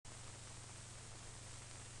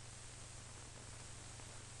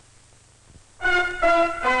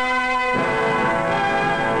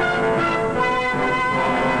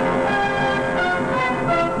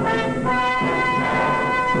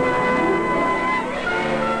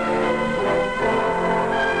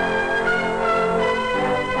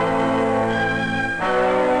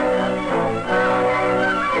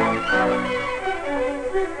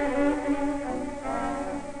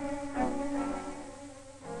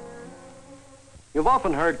You've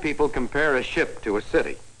often heard people compare a ship to a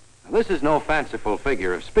city. Now, this is no fanciful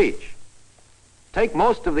figure of speech. Take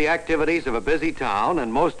most of the activities of a busy town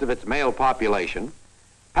and most of its male population,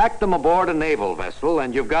 pack them aboard a naval vessel,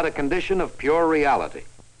 and you've got a condition of pure reality.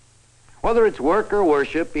 Whether it's work or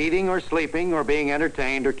worship, eating or sleeping, or being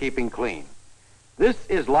entertained or keeping clean. This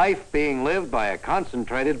is life being lived by a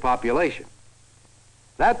concentrated population.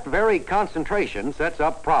 That very concentration sets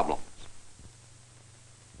up problems.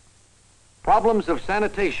 Problems of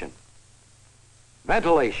sanitation,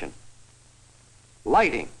 ventilation,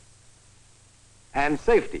 lighting, and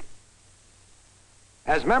safety.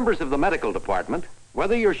 As members of the medical department,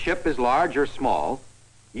 whether your ship is large or small,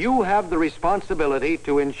 you have the responsibility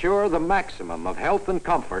to ensure the maximum of health and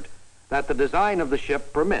comfort that the design of the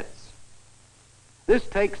ship permits. This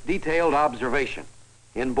takes detailed observation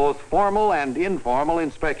in both formal and informal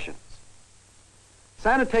inspections.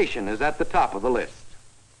 Sanitation is at the top of the list.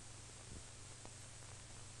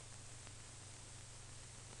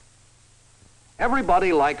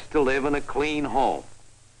 Everybody likes to live in a clean home.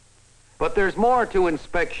 But there's more to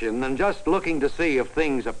inspection than just looking to see if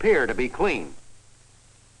things appear to be clean.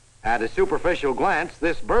 At a superficial glance,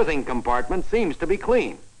 this berthing compartment seems to be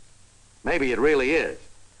clean. Maybe it really is,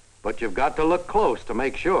 but you've got to look close to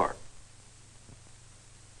make sure.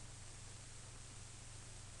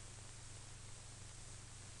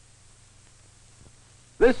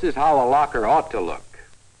 This is how a locker ought to look.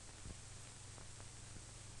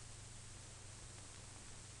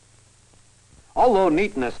 Although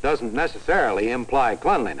neatness doesn't necessarily imply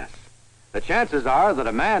cleanliness, the chances are that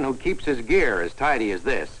a man who keeps his gear as tidy as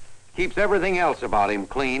this keeps everything else about him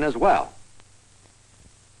clean as well.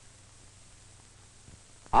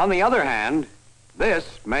 On the other hand,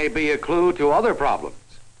 this may be a clue to other problems.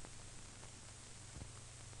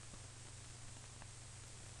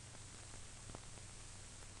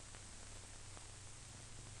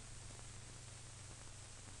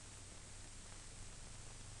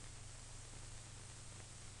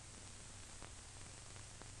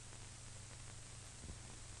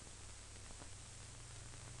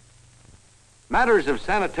 Matters of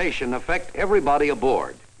sanitation affect everybody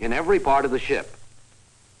aboard, in every part of the ship.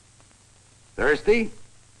 Thirsty?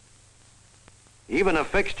 Even a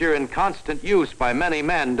fixture in constant use by many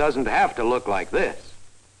men doesn't have to look like this.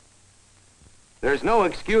 There's no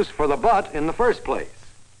excuse for the butt in the first place.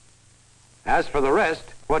 As for the rest,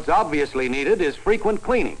 what's obviously needed is frequent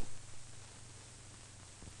cleaning.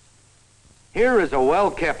 Here is a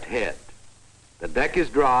well-kept head. The deck is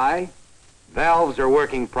dry, valves are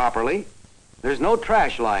working properly, there's no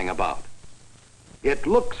trash lying about. It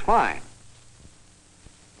looks fine.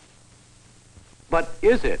 But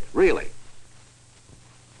is it really?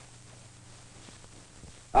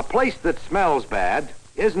 A place that smells bad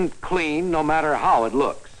isn't clean no matter how it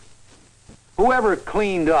looks. Whoever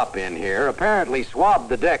cleaned up in here apparently swabbed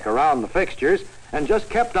the deck around the fixtures and just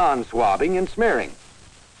kept on swabbing and smearing.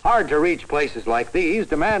 Hard to reach places like these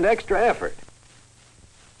demand extra effort.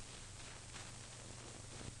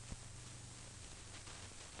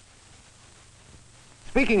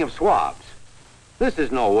 Speaking of swabs, this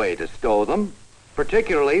is no way to stow them,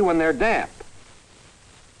 particularly when they're damp.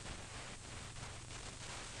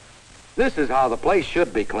 This is how the place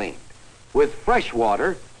should be cleaned, with fresh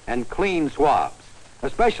water and clean swabs,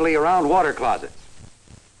 especially around water closets.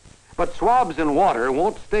 But swabs and water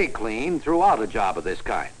won't stay clean throughout a job of this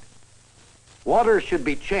kind. Water should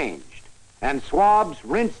be changed, and swabs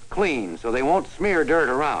rinsed clean so they won't smear dirt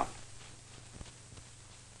around.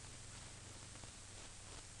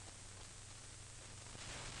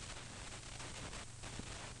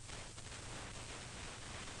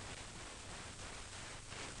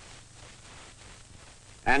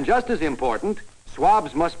 And just as important,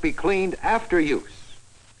 swabs must be cleaned after use.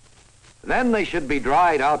 Then they should be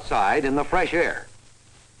dried outside in the fresh air.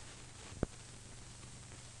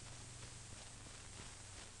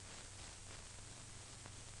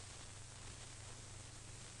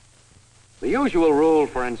 The usual rule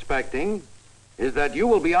for inspecting is that you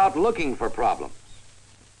will be out looking for problems.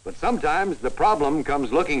 But sometimes the problem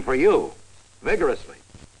comes looking for you, vigorously.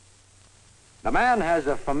 The man has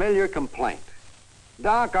a familiar complaint.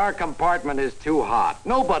 Doc, our compartment is too hot.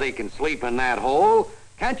 Nobody can sleep in that hole.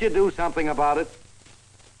 Can't you do something about it?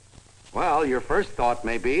 Well, your first thought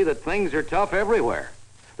may be that things are tough everywhere.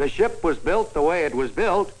 The ship was built the way it was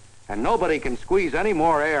built, and nobody can squeeze any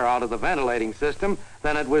more air out of the ventilating system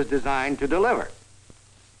than it was designed to deliver.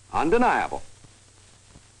 Undeniable.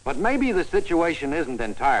 But maybe the situation isn't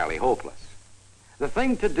entirely hopeless. The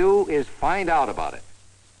thing to do is find out about it.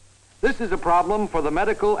 This is a problem for the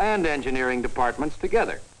medical and engineering departments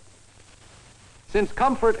together. Since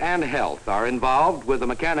comfort and health are involved with the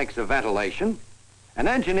mechanics of ventilation, an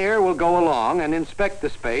engineer will go along and inspect the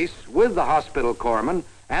space with the hospital corpsman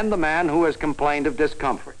and the man who has complained of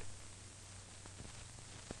discomfort.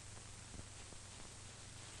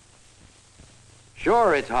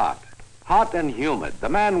 Sure, it's hot and humid. The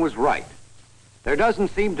man was right. There doesn't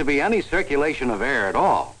seem to be any circulation of air at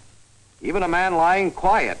all. Even a man lying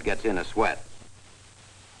quiet gets in a sweat.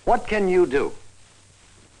 What can you do?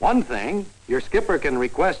 One thing, your skipper can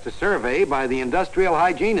request a survey by the industrial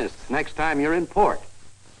hygienists next time you're in port.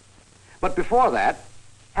 But before that,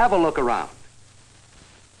 have a look around.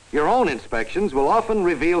 Your own inspections will often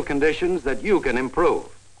reveal conditions that you can improve.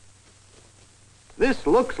 This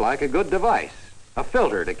looks like a good device, a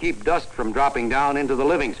filter to keep dust from dropping down into the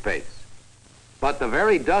living space. But the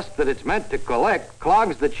very dust that it's meant to collect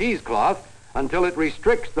clogs the cheesecloth until it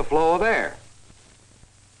restricts the flow of air.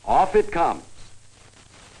 Off it comes.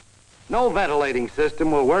 No ventilating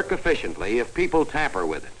system will work efficiently if people tamper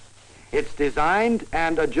with it. It's designed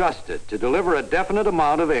and adjusted to deliver a definite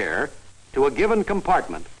amount of air to a given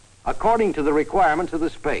compartment according to the requirements of the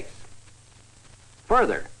space.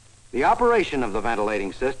 Further, the operation of the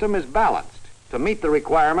ventilating system is balanced to meet the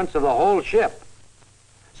requirements of the whole ship.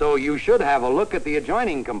 So you should have a look at the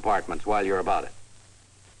adjoining compartments while you're about it.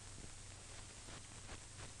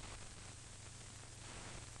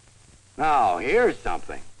 Now, here's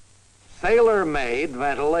something. Sailor-made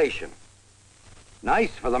ventilation.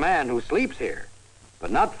 Nice for the man who sleeps here,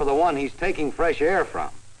 but not for the one he's taking fresh air from,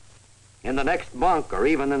 in the next bunk or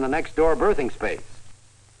even in the next door berthing space.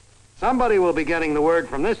 Somebody will be getting the word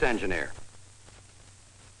from this engineer.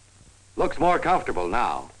 Looks more comfortable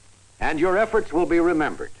now, and your efforts will be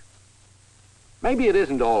remembered. Maybe it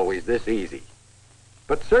isn't always this easy,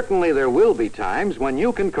 but certainly there will be times when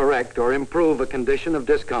you can correct or improve a condition of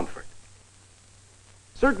discomfort.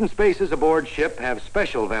 Certain spaces aboard ship have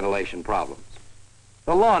special ventilation problems.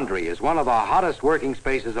 The laundry is one of the hottest working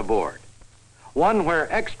spaces aboard, one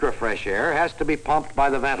where extra fresh air has to be pumped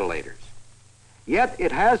by the ventilators. Yet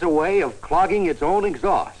it has a way of clogging its own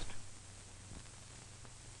exhaust.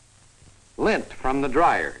 Lint from the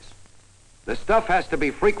dryers. The stuff has to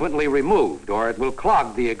be frequently removed or it will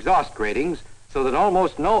clog the exhaust gratings so that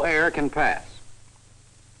almost no air can pass.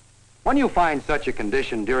 When you find such a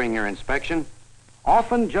condition during your inspection,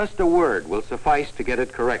 often just a word will suffice to get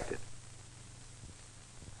it corrected.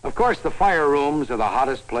 Of course, the fire rooms are the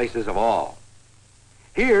hottest places of all.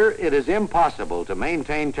 Here, it is impossible to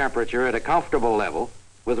maintain temperature at a comfortable level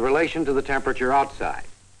with relation to the temperature outside.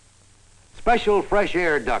 Special fresh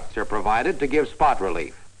air ducts are provided to give spot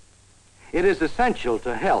relief. It is essential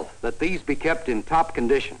to health that these be kept in top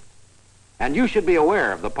condition, and you should be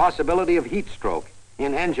aware of the possibility of heat stroke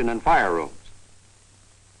in engine and fire rooms.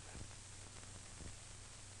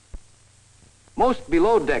 Most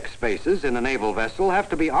below-deck spaces in a naval vessel have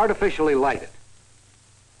to be artificially lighted.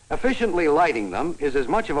 Efficiently lighting them is as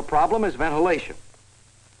much of a problem as ventilation.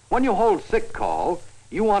 When you hold sick call,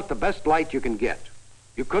 you want the best light you can get.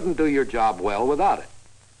 You couldn't do your job well without it.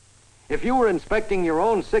 If you were inspecting your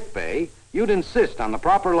own sick bay, you'd insist on the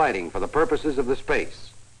proper lighting for the purposes of the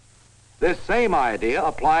space. This same idea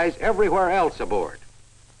applies everywhere else aboard.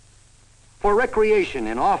 For recreation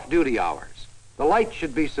in off-duty hours, the light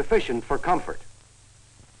should be sufficient for comfort.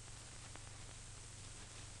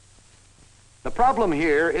 The problem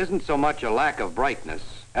here isn't so much a lack of brightness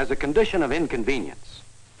as a condition of inconvenience.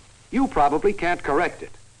 You probably can't correct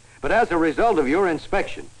it, but as a result of your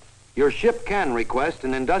inspection, your ship can request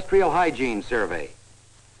an industrial hygiene survey.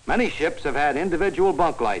 Many ships have had individual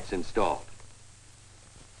bunk lights installed.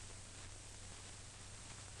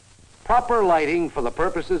 Proper lighting for the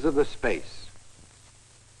purposes of the space.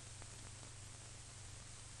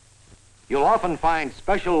 You'll often find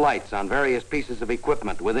special lights on various pieces of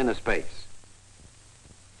equipment within a space.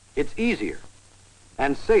 It's easier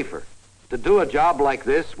and safer to do a job like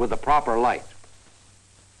this with the proper light.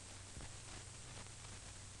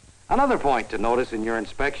 Another point to notice in your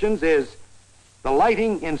inspections is the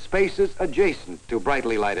lighting in spaces adjacent to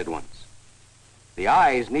brightly lighted ones. The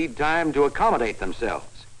eyes need time to accommodate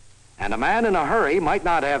themselves, and a man in a hurry might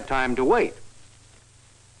not have time to wait.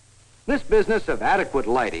 This business of adequate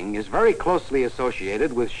lighting is very closely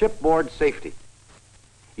associated with shipboard safety.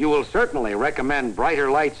 You will certainly recommend brighter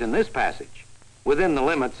lights in this passage, within the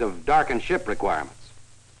limits of darkened ship requirements.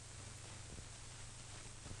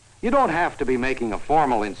 You don't have to be making a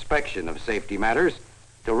formal inspection of safety matters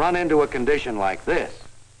to run into a condition like this.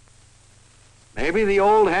 Maybe the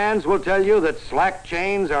old hands will tell you that slack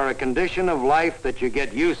chains are a condition of life that you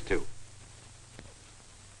get used to.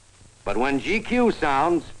 But when GQ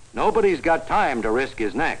sounds, nobody's got time to risk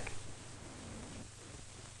his neck.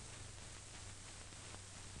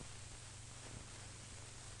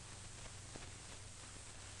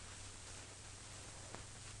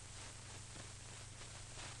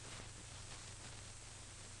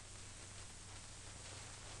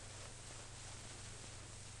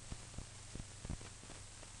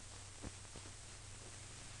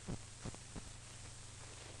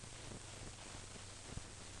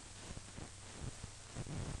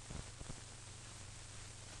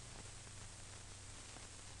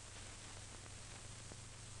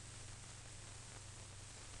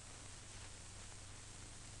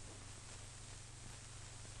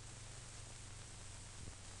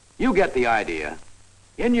 You get the idea.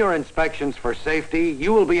 In your inspections for safety,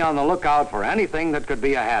 you will be on the lookout for anything that could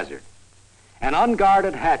be a hazard. An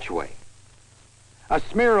unguarded hatchway, a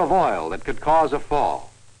smear of oil that could cause a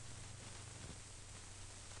fall,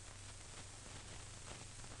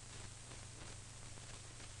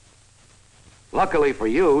 luckily for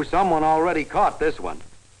you, someone already caught this one.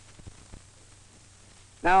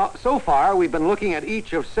 Now, so far, we've been looking at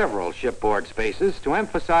each of several shipboard spaces to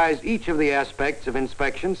emphasize each of the aspects of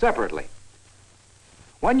inspection separately.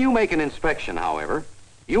 When you make an inspection, however,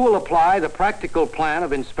 you will apply the practical plan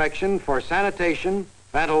of inspection for sanitation,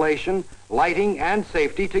 ventilation, lighting, and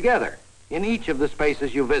safety together in each of the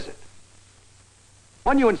spaces you visit.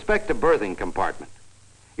 When you inspect a berthing compartment,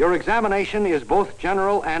 your examination is both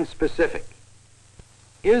general and specific.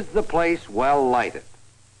 Is the place well lighted?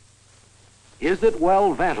 Is it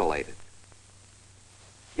well ventilated?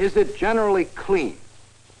 Is it generally clean?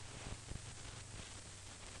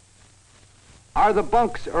 Are the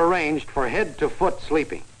bunks arranged for head-to-foot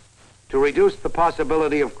sleeping to reduce the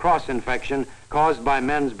possibility of cross-infection caused by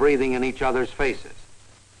men's breathing in each other's faces?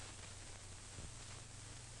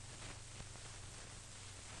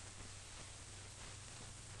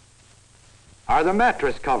 Are the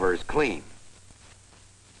mattress covers clean?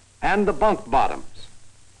 And the bunk bottoms?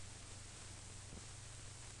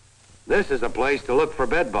 This is a place to look for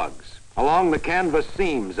bed bugs along the canvas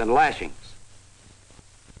seams and lashings.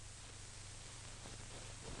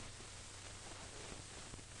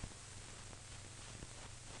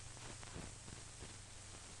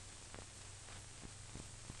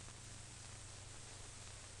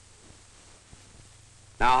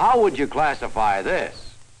 Now, how would you classify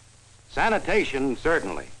this? Sanitation,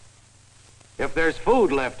 certainly. If there's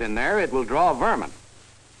food left in there, it will draw vermin.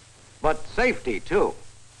 But safety, too.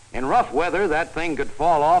 In rough weather, that thing could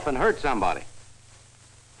fall off and hurt somebody.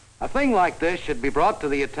 A thing like this should be brought to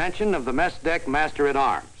the attention of the mess deck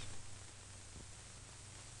master-at-arms.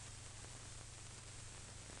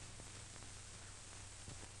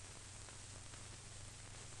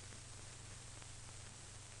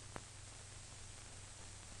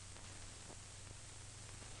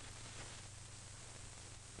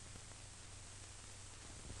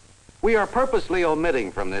 We are purposely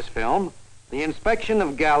omitting from this film the inspection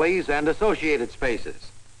of galleys and associated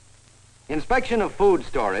spaces. Inspection of food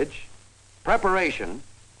storage, preparation,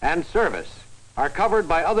 and service are covered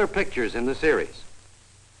by other pictures in the series.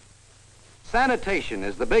 Sanitation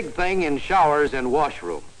is the big thing in showers and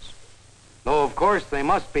washrooms, though of course they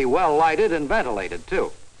must be well lighted and ventilated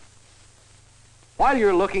too. While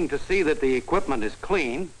you're looking to see that the equipment is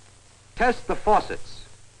clean, test the faucets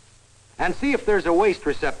and see if there's a waste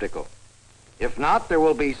receptacle. If not, there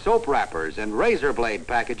will be soap wrappers and razor blade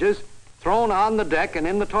packages thrown on the deck and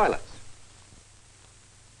in the toilets.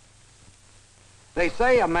 They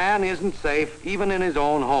say a man isn't safe even in his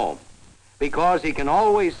own home because he can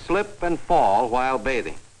always slip and fall while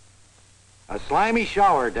bathing. A slimy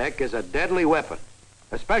shower deck is a deadly weapon,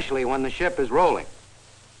 especially when the ship is rolling.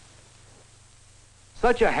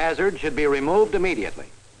 Such a hazard should be removed immediately.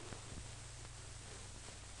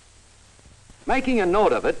 Making a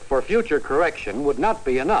note of it for future correction would not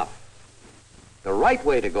be enough. The right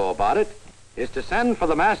way to go about it is to send for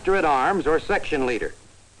the master-at-arms or section leader.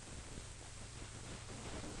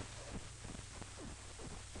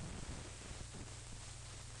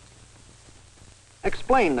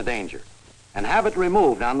 Explain the danger and have it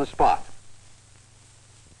removed on the spot.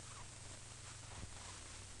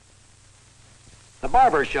 The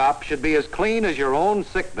barber shop should be as clean as your own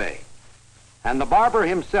sick bay, and the barber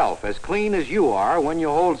himself as clean as you are when you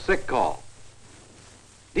hold sick call.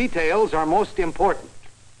 Details are most important.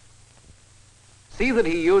 See that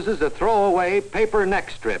he uses a throwaway paper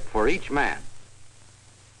neck strip for each man.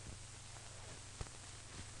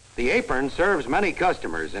 The apron serves many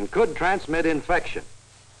customers and could transmit infection.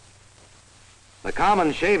 The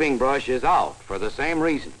common shaving brush is out for the same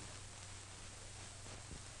reason.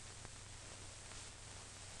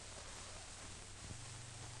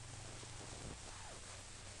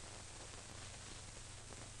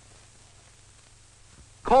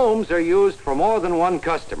 Combs are used for more than one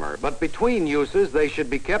customer, but between uses they should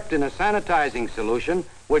be kept in a sanitizing solution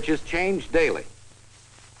which is changed daily.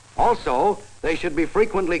 Also, they should be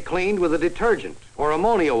frequently cleaned with a detergent or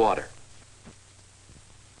ammonia water.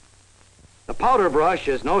 The powder brush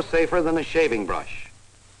is no safer than a shaving brush.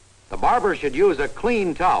 The barber should use a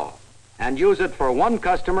clean towel and use it for one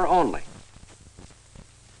customer only.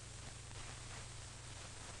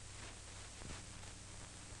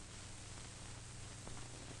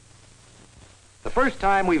 The first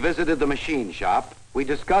time we visited the machine shop, we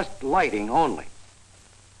discussed lighting only.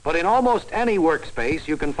 But in almost any workspace,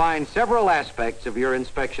 you can find several aspects of your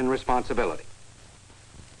inspection responsibility.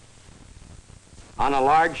 On a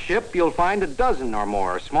large ship, you'll find a dozen or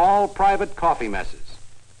more small private coffee messes.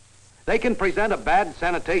 They can present a bad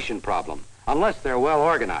sanitation problem unless they're well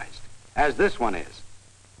organized, as this one is.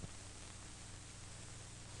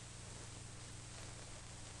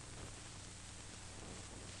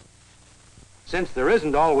 Since there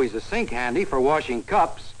isn't always a sink handy for washing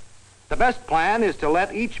cups, the best plan is to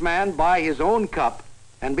let each man buy his own cup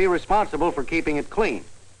and be responsible for keeping it clean.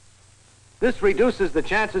 This reduces the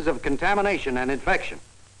chances of contamination and infection.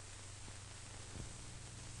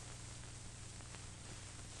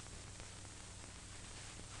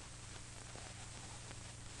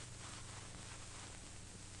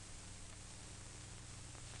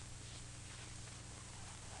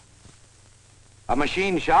 A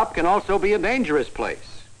machine shop can also be a dangerous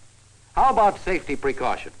place. How about safety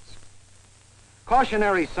precautions?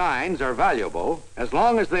 Cautionary signs are valuable as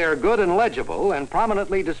long as they are good and legible and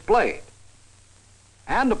prominently displayed.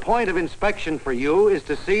 And the point of inspection for you is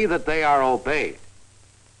to see that they are obeyed.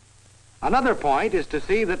 Another point is to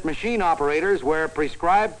see that machine operators wear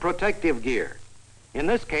prescribed protective gear, in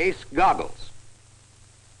this case, goggles.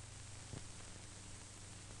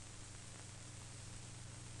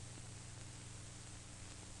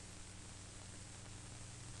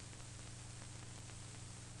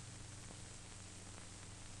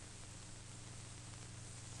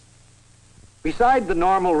 Beside the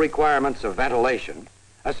normal requirements of ventilation,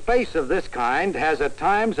 a space of this kind has at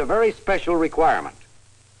times a very special requirement.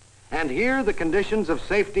 And here the conditions of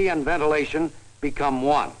safety and ventilation become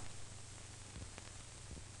one.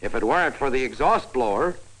 If it weren't for the exhaust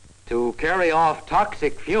blower to carry off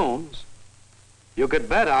toxic fumes, you could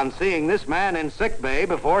bet on seeing this man in sick bay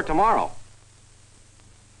before tomorrow.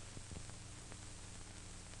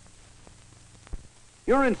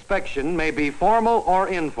 Your inspection may be formal or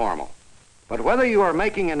informal. But whether you are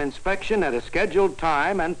making an inspection at a scheduled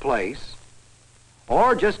time and place,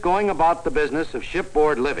 or just going about the business of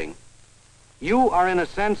shipboard living, you are in a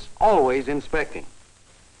sense always inspecting.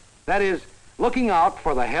 That is, looking out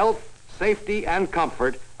for the health, safety, and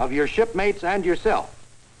comfort of your shipmates and yourself.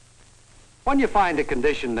 When you find a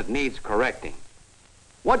condition that needs correcting,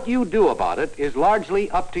 what you do about it is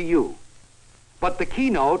largely up to you. But the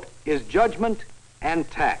keynote is judgment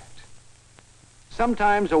and tact.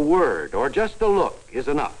 Sometimes a word or just a look is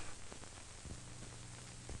enough.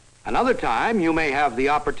 Another time, you may have the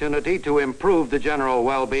opportunity to improve the general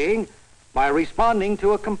well-being by responding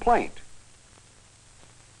to a complaint.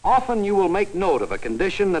 Often you will make note of a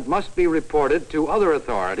condition that must be reported to other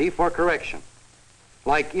authority for correction,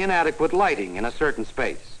 like inadequate lighting in a certain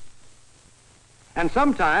space. And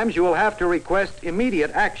sometimes you will have to request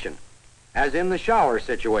immediate action, as in the shower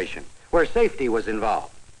situation, where safety was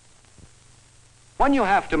involved. When you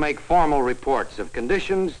have to make formal reports of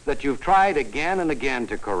conditions that you've tried again and again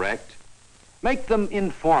to correct, make them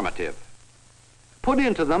informative. Put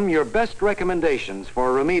into them your best recommendations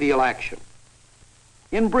for remedial action.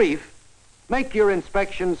 In brief, make your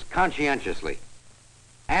inspections conscientiously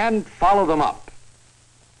and follow them up.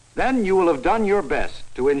 Then you will have done your best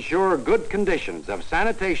to ensure good conditions of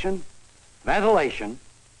sanitation, ventilation,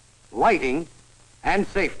 lighting, and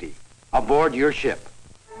safety aboard your ship.